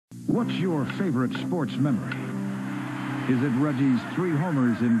What's your favorite sports memory? Is it Reggie's 3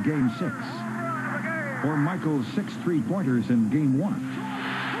 homers in Game 6? Or Michael's 6 3-pointers in Game 1?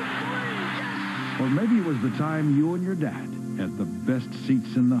 Or maybe it was the time you and your dad had the best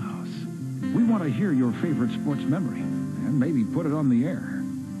seats in the house. We want to hear your favorite sports memory and maybe put it on the air.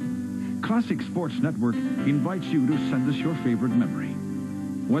 Classic Sports Network invites you to send us your favorite memory,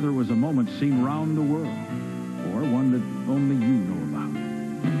 whether it was a moment seen round the world or one that only you know about.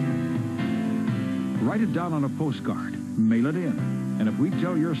 Write it down on a postcard, mail it in, and if we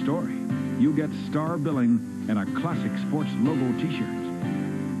tell your story, you get star billing and a Classic Sports logo t-shirt.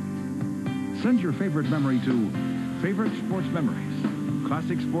 Send your favorite memory to Favorite Sports Memories,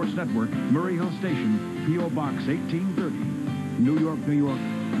 Classic Sports Network, Murray Hill Station, P.O. Box 1830, New York, New York,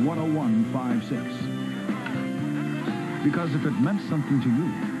 10156. Because if it meant something to you,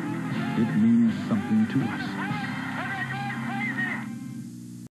 it means something to us.